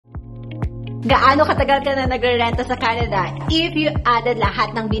Gaano katagal ka na nagre-renta sa Canada? If you added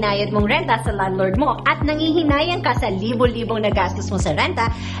lahat ng binayad mong renta sa landlord mo at nangihinayang ka sa libo-libong na gastos mo sa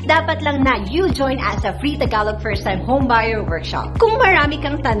renta, dapat lang na you join as a free Tagalog first-time homebuyer workshop. Kung marami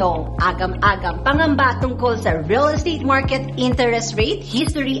kang tanong, agam-agam, pangamba tungkol sa real estate market, interest rate,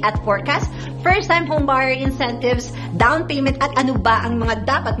 history at forecast, first-time homebuyer incentives, down payment at ano ba ang mga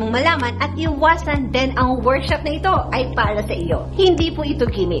dapat mong malaman at iwasan din ang workshop na ito ay para sa iyo. Hindi po ito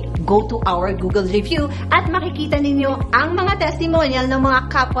gimmick. Go to our Google review at makikita ninyo ang mga testimonial ng mga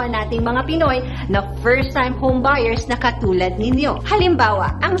kapwa nating mga Pinoy na first-time homebuyers na katulad ninyo.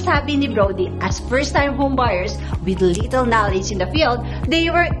 Halimbawa, ang sabi ni Brody, as first-time homebuyers with little knowledge in the field, they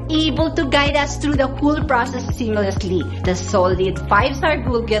were able to guide us through the whole process seamlessly. The solid 5-star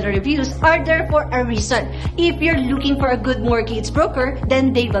Google reviews are there for a reason. If you're looking for a good mortgage broker,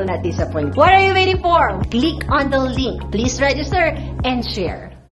 then they will not disappoint. What are you waiting for? Click on the link. Please register and share.